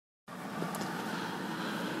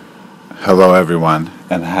Hello, everyone,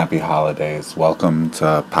 and happy holidays. Welcome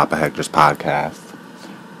to Papa Hector's podcast.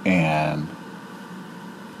 And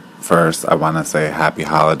first, I want to say happy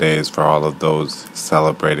holidays for all of those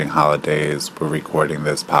celebrating holidays. We're recording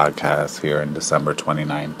this podcast here in December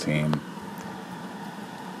 2019.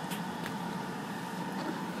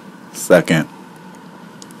 Second,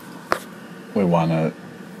 we want to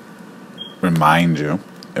remind you,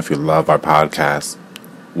 if you love our podcast,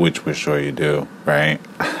 which we're sure you do, right?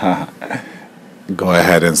 Go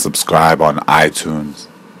ahead and subscribe on iTunes,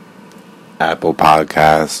 Apple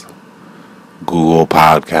Podcasts, Google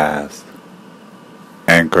Podcasts,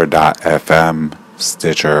 Anchor.fm,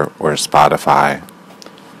 Stitcher, or Spotify.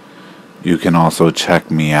 You can also check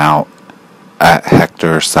me out at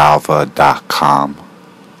hectorsalva.com.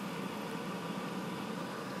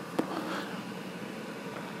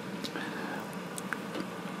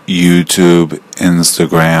 YouTube,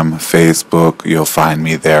 Instagram, Facebook, you'll find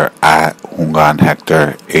me there at Hungan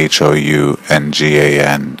Hector,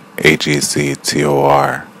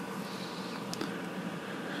 HOUNGANHECTOR.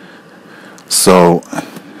 So,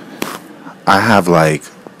 I have like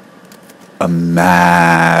a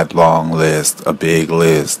mad long list, a big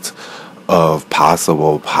list of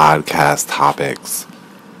possible podcast topics.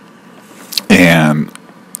 And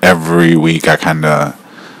every week I kind of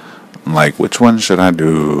like, which one should I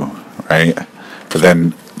do, right? But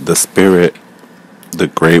then the Spirit, the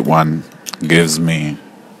Great One, gives me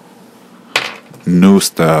new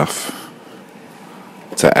stuff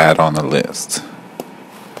to add on the list.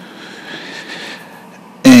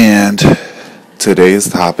 And today's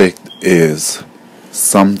topic is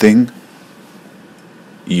something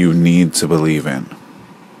you need to believe in.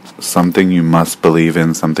 Something you must believe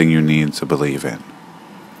in, something you need to believe in.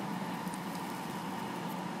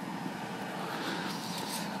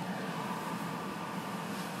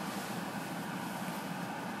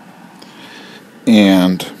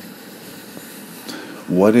 And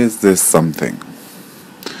what is this something?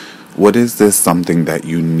 What is this something that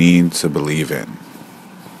you need to believe in?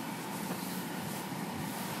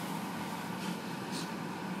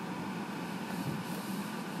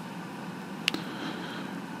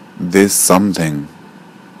 This something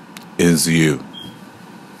is you.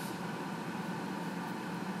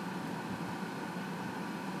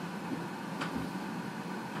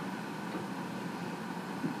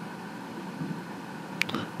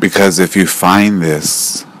 Because if you find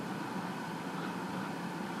this,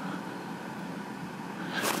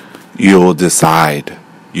 you'll decide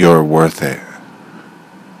you're worth it.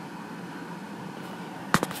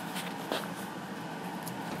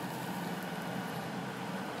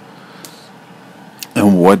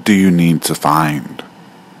 And what do you need to find?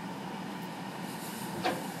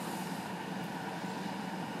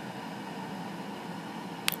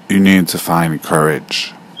 You need to find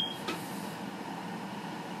courage.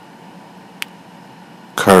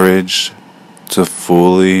 Courage to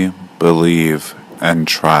fully believe and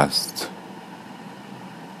trust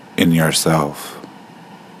in yourself.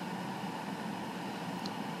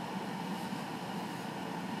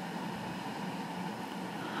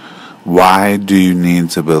 Why do you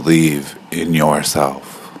need to believe in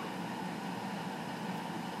yourself?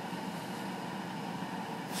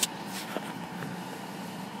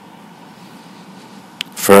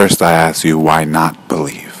 First, I ask you, why not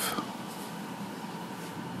believe?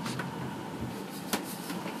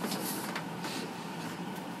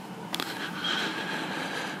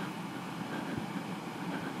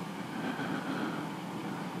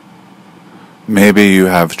 Maybe you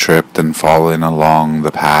have tripped and fallen along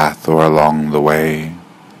the path or along the way,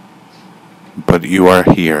 but you are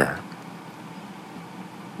here.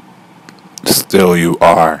 Still you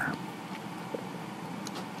are.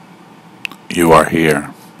 You are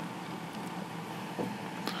here.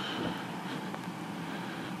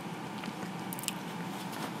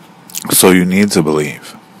 So you need to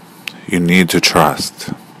believe. You need to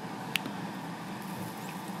trust.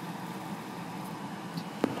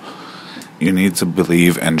 You need to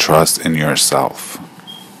believe and trust in yourself.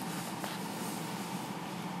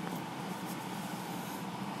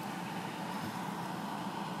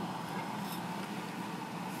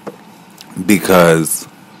 Because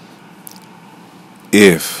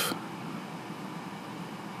if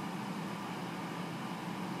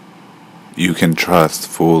you can trust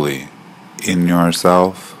fully in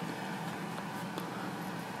yourself,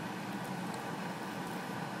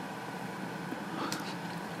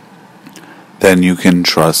 then you can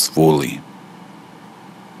trust fully.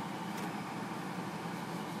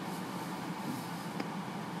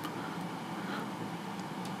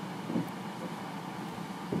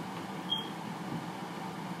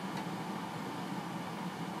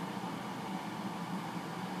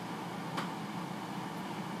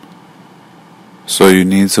 So you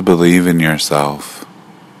need to believe in yourself.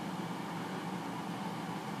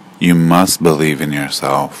 You must believe in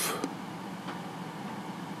yourself.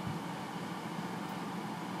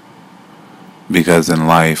 Because in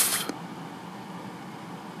life,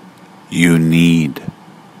 you need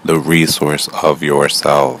the resource of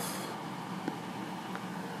yourself.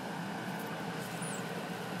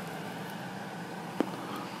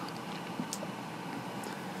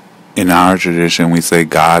 In our tradition, we say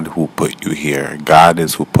God who put you here. God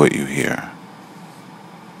is who put you here.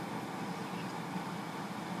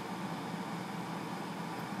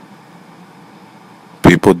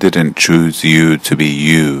 People didn't choose you to be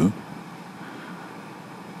you.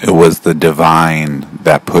 It was the divine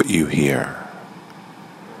that put you here.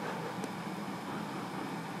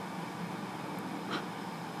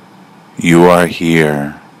 You are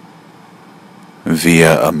here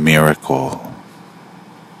via a miracle.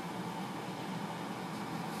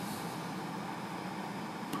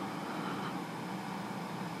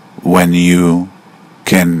 When you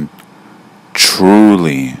can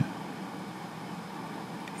truly,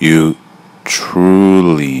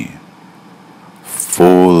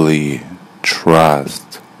 fully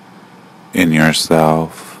trust in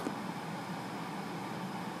yourself,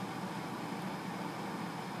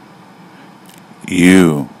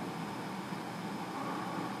 you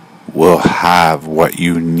will have what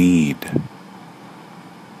you need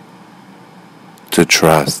to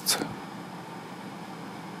trust.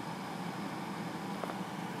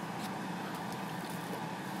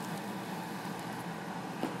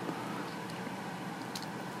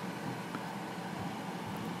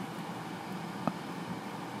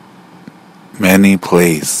 Many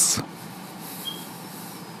places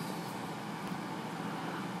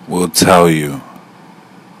will tell you,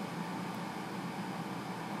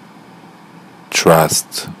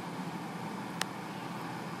 trust.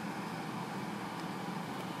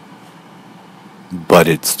 But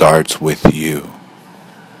it starts with you.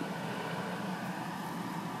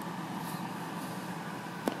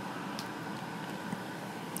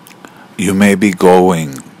 You may be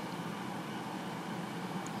going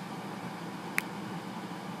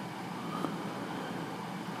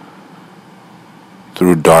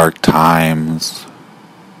through dark times,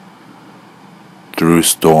 through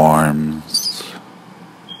storms,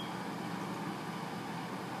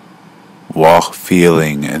 walk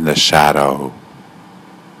feeling in the shadow,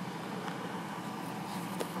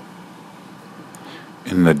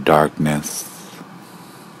 in the darkness.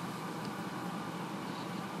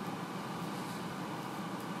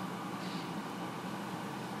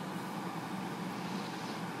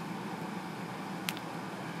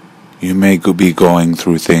 You may be going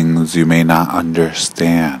through things you may not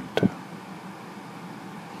understand.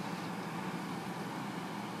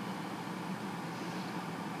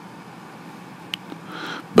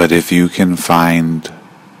 But if you can find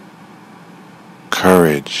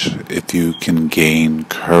courage, if you can gain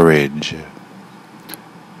courage,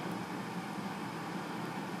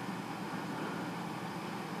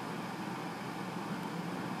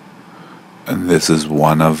 and this is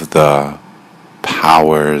one of the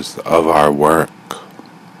powers of our work,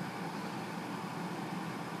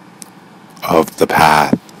 of the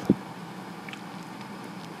path.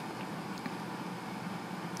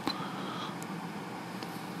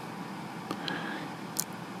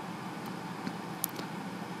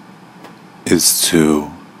 Is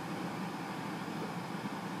to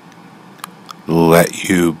let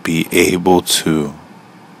you be able to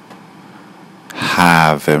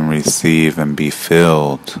have and receive and be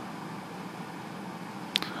filled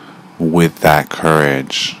with that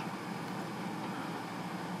courage.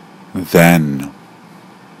 Then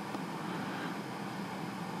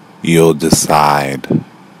you'll decide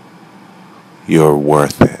you're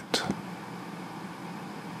worth it.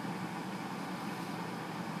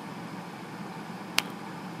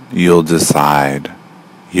 You'll decide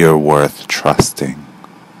you're worth trusting.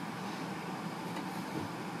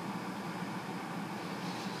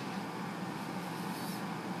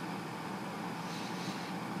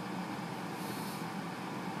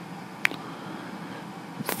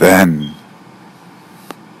 Then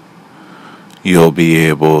you'll be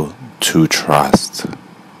able to trust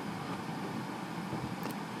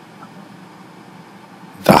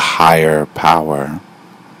the higher power,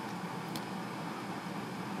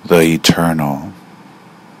 the eternal,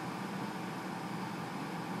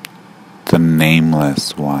 the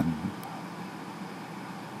nameless one.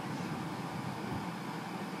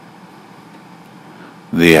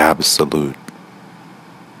 The absolute.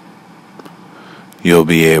 You'll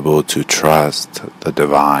be able to trust the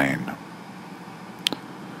divine.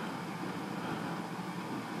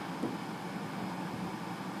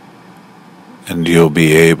 And you'll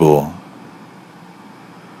be able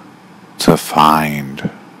to find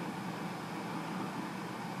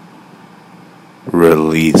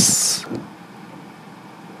release,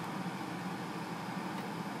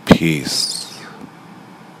 peace,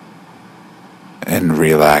 and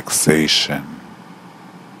relaxation.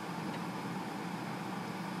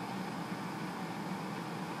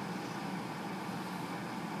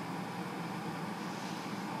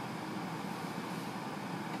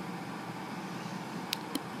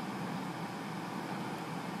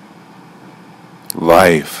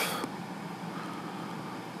 Life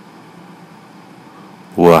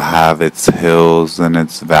will have its hills and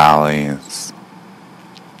its valleys.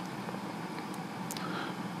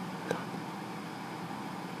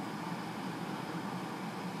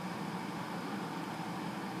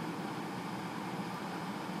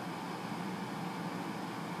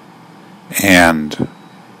 And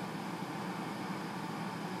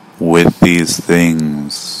with these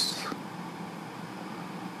things,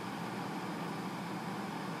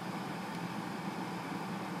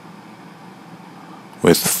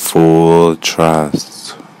 with full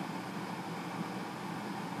trust,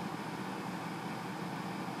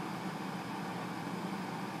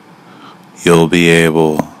 you'll be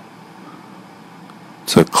able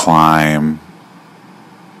to climb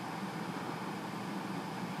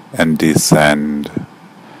and descend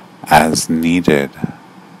as needed,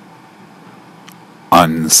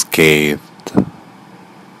 unscathed,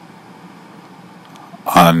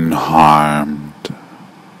 unharmed,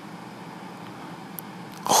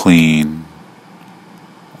 clean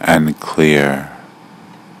and clear.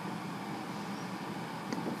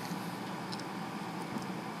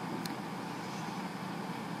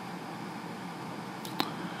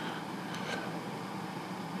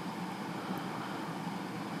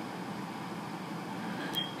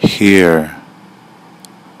 Here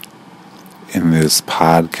in this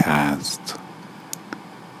podcast,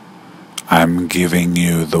 I'm giving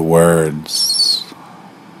you the words.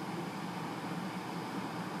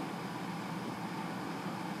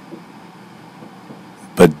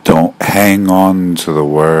 But don't hang on to the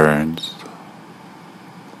words.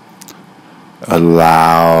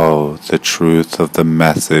 Allow the truth of the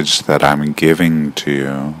message that I'm giving to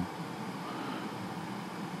you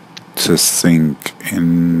to sink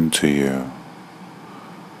into you.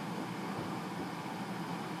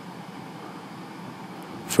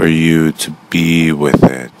 For you to be with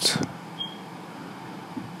it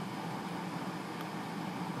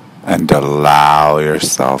and allow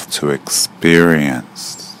yourself to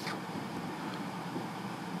experience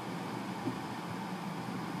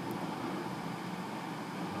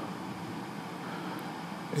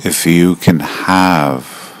if you can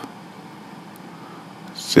have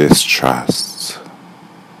this trust,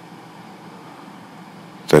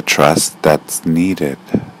 the trust that's needed,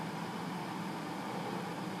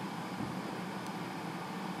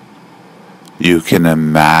 you can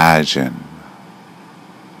imagine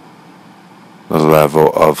the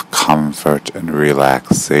level of comfort and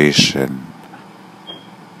relaxation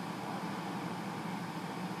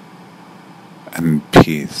and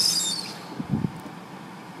peace.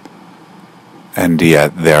 And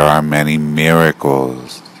yet there are many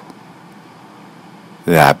miracles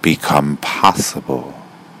that become possible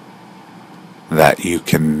that you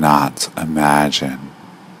cannot imagine.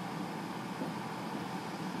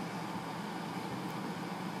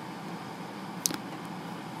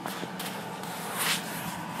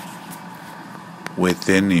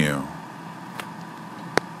 Within you,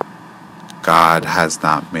 God has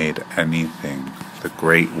not made anything, the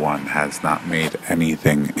Great One has not made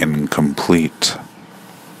anything incomplete.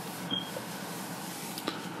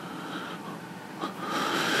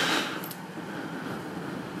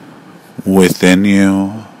 Within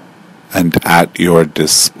you and at your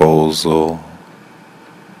disposal,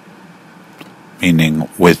 meaning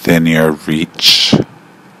within your reach,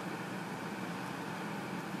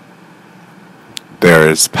 there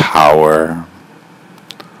is power,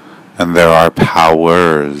 and there are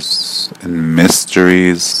powers and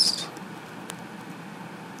mysteries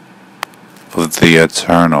of the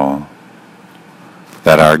eternal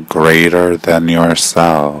that are greater than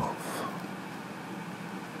yourself.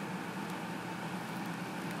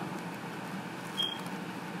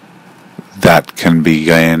 That can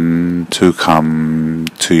begin to come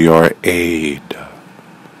to your aid.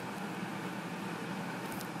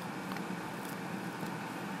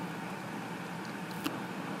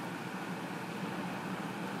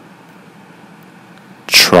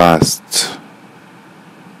 Trust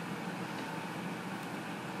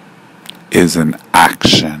is an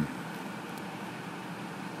action.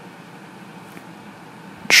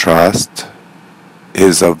 Trust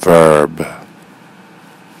is a verb.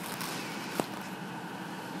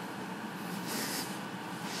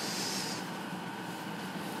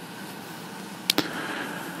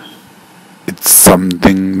 It's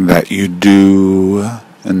something that you do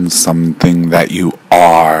and something that you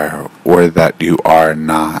are or that you are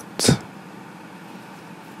not.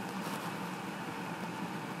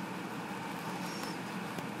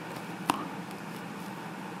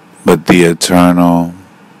 But the Eternal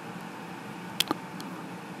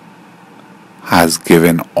has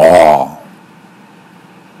given all.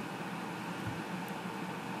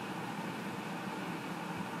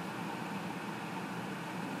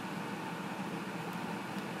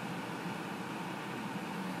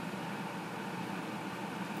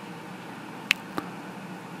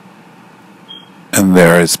 And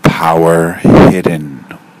there is power hidden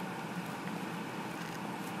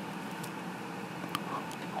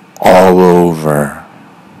all over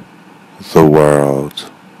the world.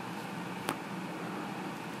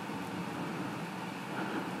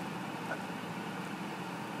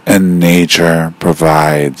 And nature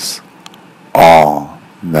provides all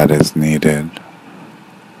that is needed.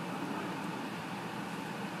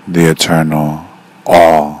 The Eternal,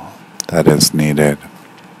 all that is needed.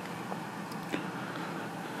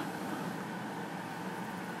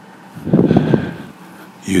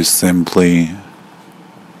 You simply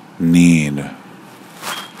need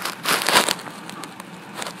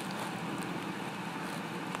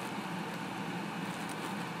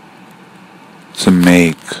to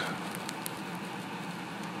make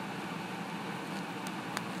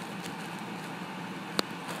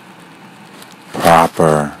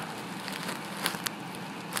proper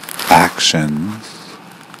actions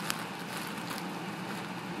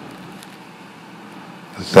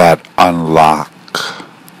that unlock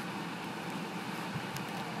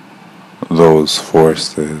those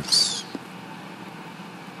forces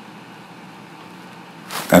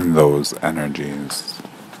and those energies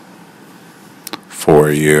for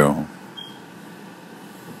you.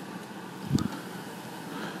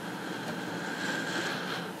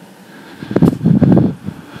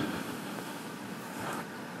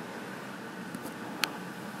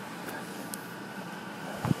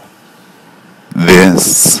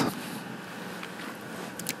 This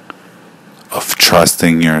of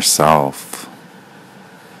trusting yourself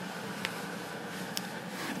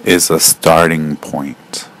is a starting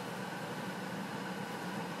point.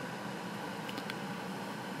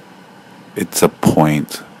 It's a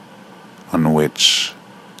point on which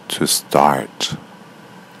to start.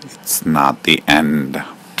 It's not the end.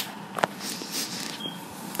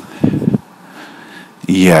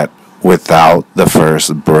 Yet, without the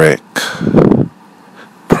first brick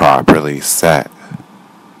properly set,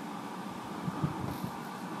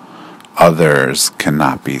 others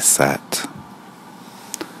cannot be set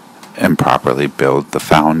and properly build the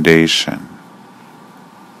foundation.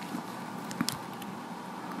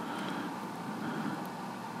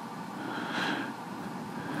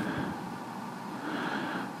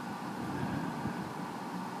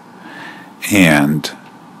 And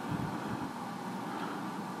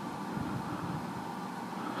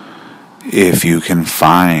if you can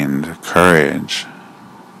find courage,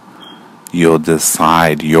 you'll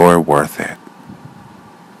decide you're worth it.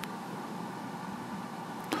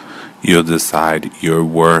 You'll decide you're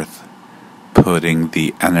worth putting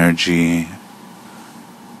the energy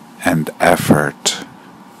and effort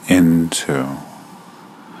into,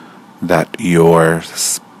 that your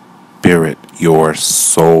spirit, your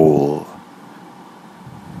soul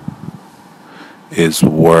is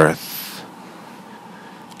worth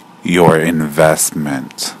your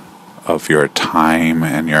investment of your time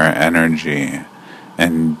and your energy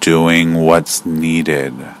and doing what's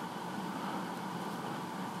needed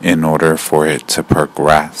in order for it to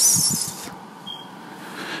progress.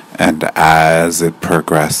 And as it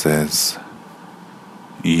progresses,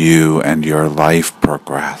 you and your life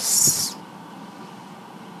progress.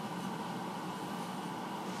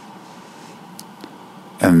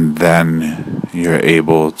 And then you're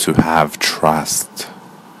able to have trust.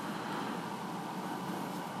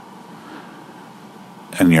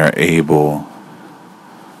 And you're able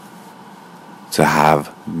to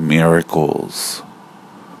have miracles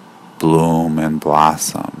bloom and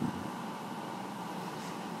blossom.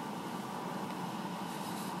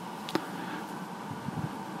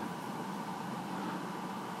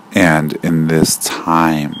 And in this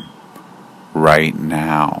time, right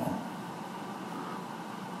now,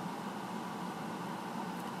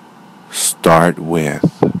 start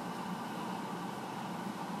with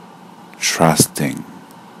trusting.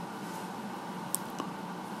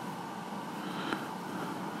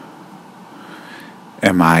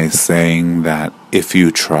 Am I saying that if you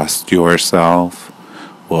trust yourself,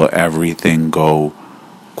 will everything go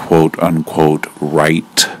quote unquote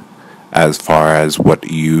right as far as what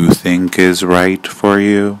you think is right for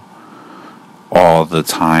you all the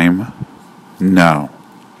time? No,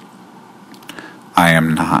 I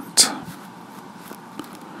am not.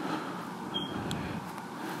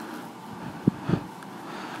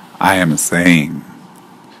 I am saying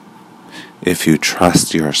if you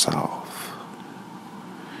trust yourself,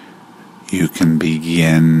 you can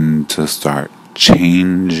begin to start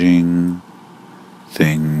changing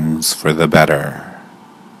things for the better.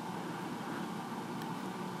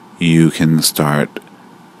 You can start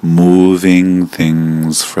moving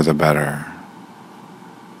things for the better.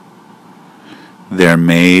 There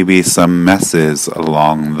may be some messes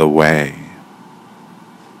along the way,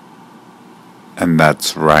 and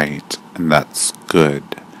that's right, and that's good,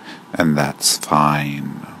 and that's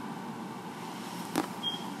fine.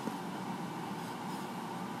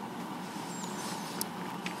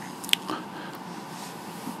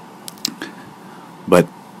 But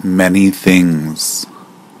many things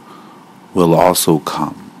will also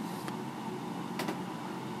come.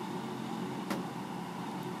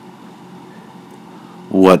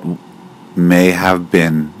 What may have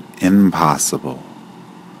been impossible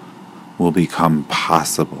will become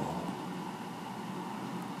possible.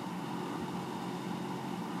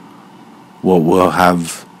 What will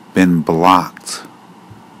have been blocked,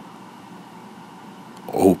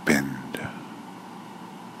 opened.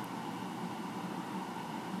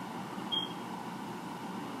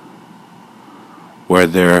 Where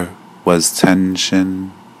there was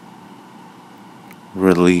tension,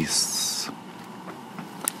 release.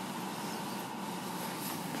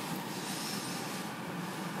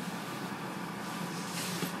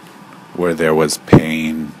 Where there was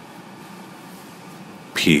pain,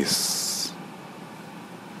 peace.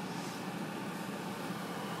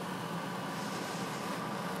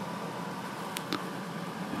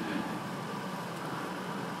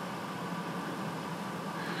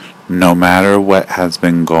 No matter what has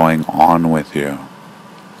been going on with you,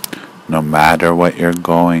 no matter what you're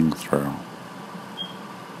going through,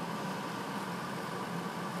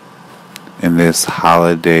 in this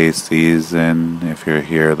holiday season, if you're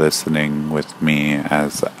here listening with me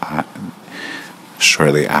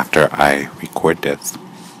shortly after I record this,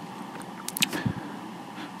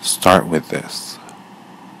 start with this.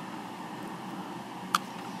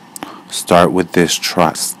 Start with this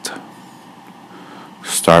trust.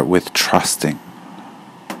 Start with trusting.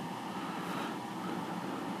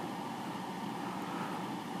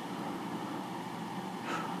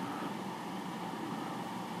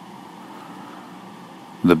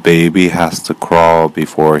 The baby has to crawl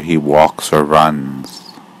before he walks or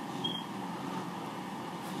runs.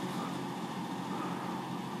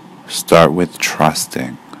 Start with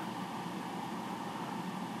trusting.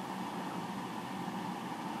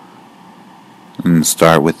 And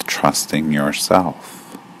start with trusting yourself.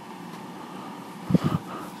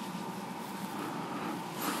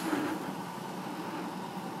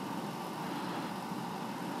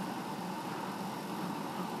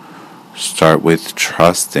 Start with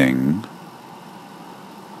trusting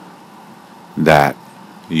that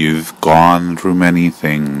you've gone through many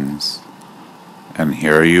things and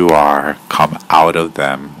here you are, come out of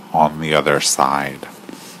them on the other side.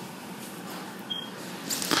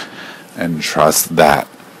 And trust that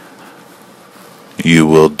you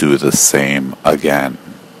will do the same again.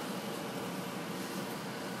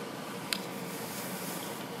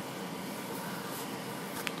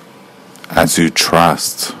 As you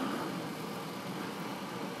trust,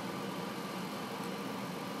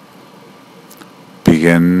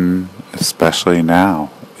 begin, especially now,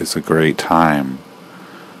 is a great time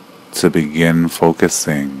to begin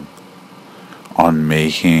focusing on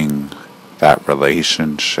making that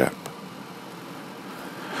relationship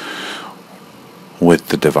with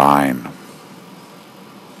the divine.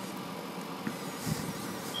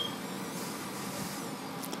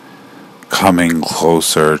 Coming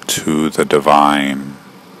closer to the divine.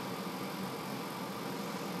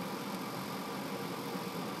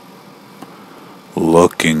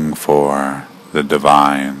 Looking for the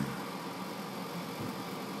divine.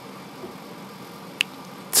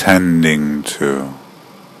 Tending to.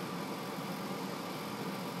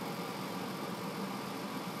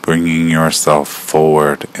 Bringing yourself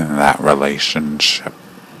forward in that relationship.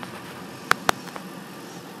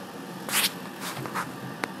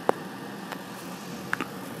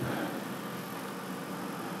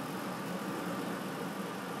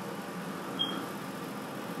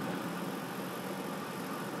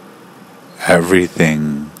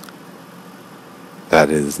 Everything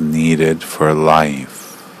that is needed for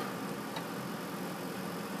life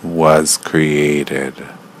was created.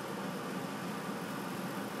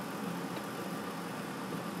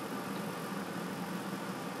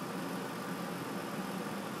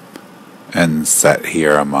 And set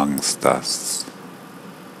here amongst us.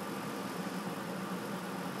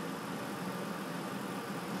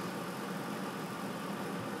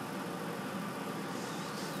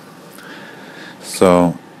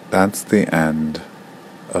 So that's the end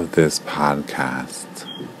of this podcast.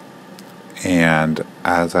 And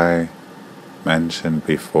as I mentioned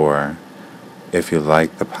before, if you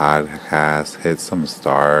like the podcast, hit some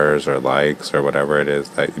stars or likes or whatever it is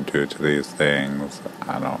that you do to these things.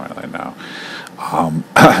 I don't really know.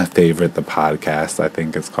 Favorite the podcast, I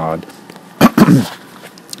think it's called.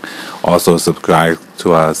 Also subscribe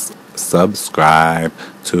to us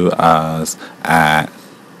at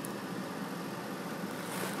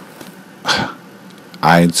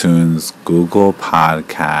iTunes, Google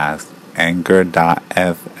Podcast,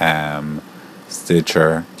 Anchor.fm,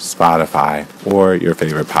 Stitcher, Spotify, or your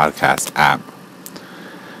favorite podcast app.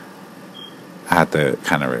 I have to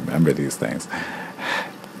kind of remember these things.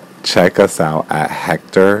 Check us out at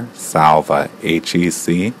Hector Salva,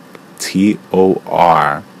 HECTORSALV,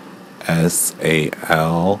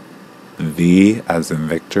 as in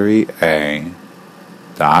victory,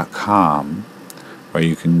 .com, where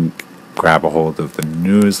you can grab a hold of the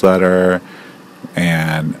newsletter,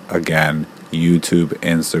 and again, YouTube,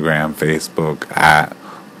 Instagram, Facebook at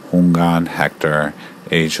Houngan Hector,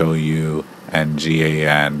 HOUNGANHECTOR.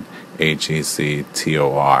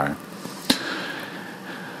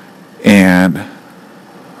 And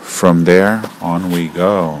from there on we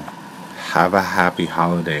go. Have a happy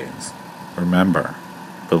holidays. Remember,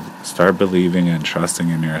 start believing and trusting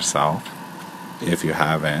in yourself if you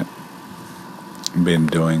haven't been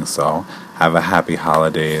doing so. Have a happy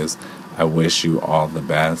holidays. I wish you all the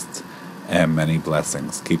best and many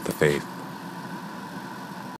blessings. Keep the faith.